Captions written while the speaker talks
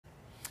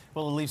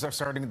Well, the leaves are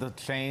starting to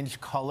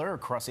change color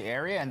across the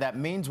area, and that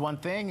means one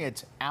thing: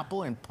 it's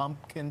apple and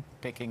pumpkin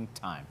picking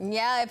time.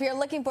 Yeah, if you're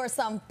looking for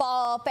some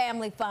fall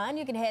family fun,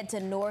 you can head to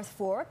North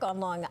Fork on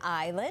Long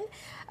Island.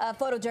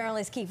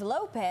 Photojournalist Keith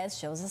Lopez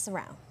shows us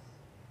around.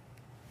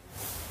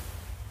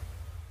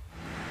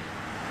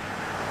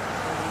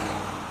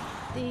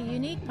 The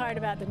unique part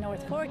about the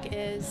North Fork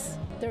is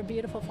there are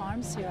beautiful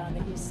farms here on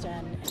the East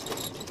End.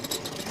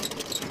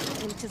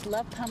 We just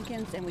love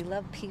pumpkins and we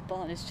love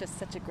people, and it's just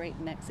such a great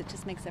mix. It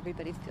just makes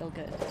everybody feel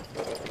good.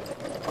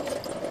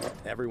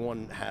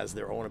 Everyone has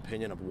their own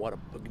opinion of what a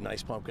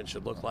nice pumpkin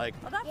should look like.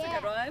 Oh, that's a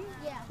good one.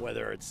 Yeah.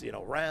 Whether it's,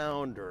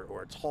 round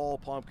or tall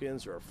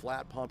pumpkins or a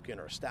flat pumpkin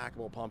or a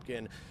stackable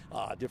pumpkin,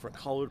 different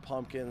colored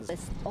pumpkins.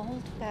 It's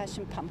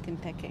old-fashioned pumpkin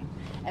picking,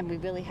 and we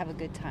really have a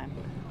good time.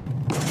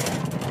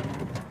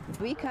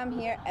 We come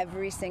here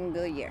every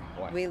single year.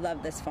 We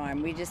love this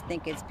farm. We just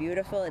think it's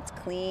beautiful, it's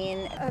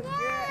clean.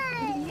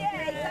 Yay,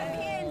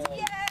 pumpkins,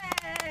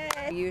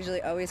 yay! We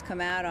usually always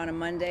come out on a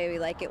Monday. We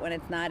like it when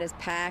it's not as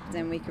packed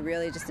and we can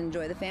really just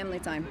enjoy the family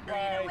time.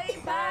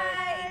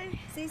 Bye.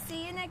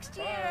 See you next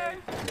year.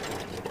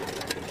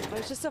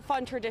 It's just a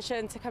fun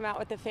tradition to come out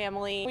with the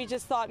family. We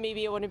just thought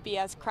maybe it wouldn't be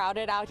as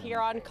crowded out here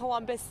on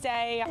Columbus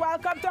Day.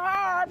 Welcome to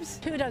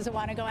Harbs. Who doesn't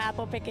want to go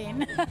apple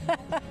picking?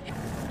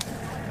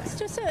 It's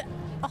just a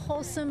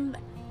wholesome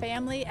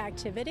family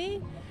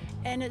activity,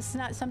 and it's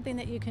not something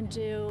that you can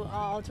do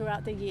all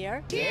throughout the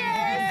year.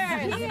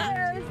 Cheers!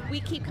 Cheers!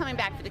 We keep coming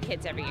back for the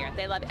kids every year.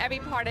 They love every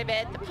part of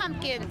it, the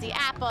pumpkins, the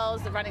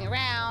apples, the running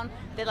around.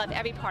 They love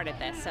every part of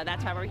this, so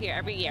that's why we're here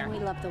every year. We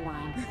love the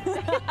wine.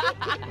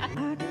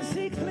 I can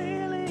see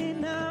clearly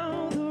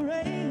now, the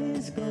rain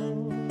is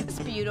gone. It's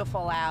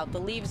beautiful out. The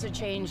leaves are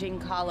changing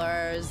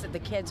colors. The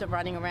kids are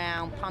running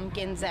around.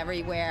 Pumpkins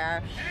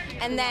everywhere.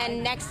 And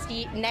then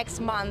next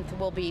month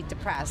we'll be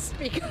depressed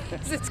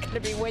because it's going to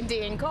be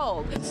windy and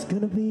cold. It's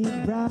going to be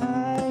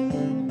bright,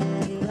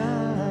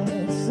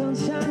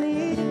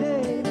 sunshiny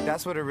day.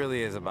 That's what it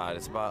really is about.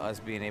 It's about us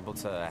being able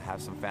to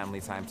have some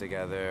family time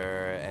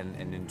together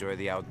and enjoy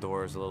the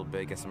outdoors a little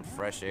bit, get some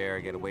fresh air,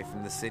 get away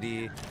from the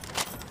city,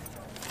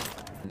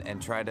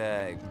 and try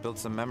to build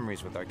some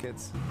memories with our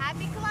kids.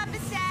 Happy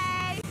Columbus Day!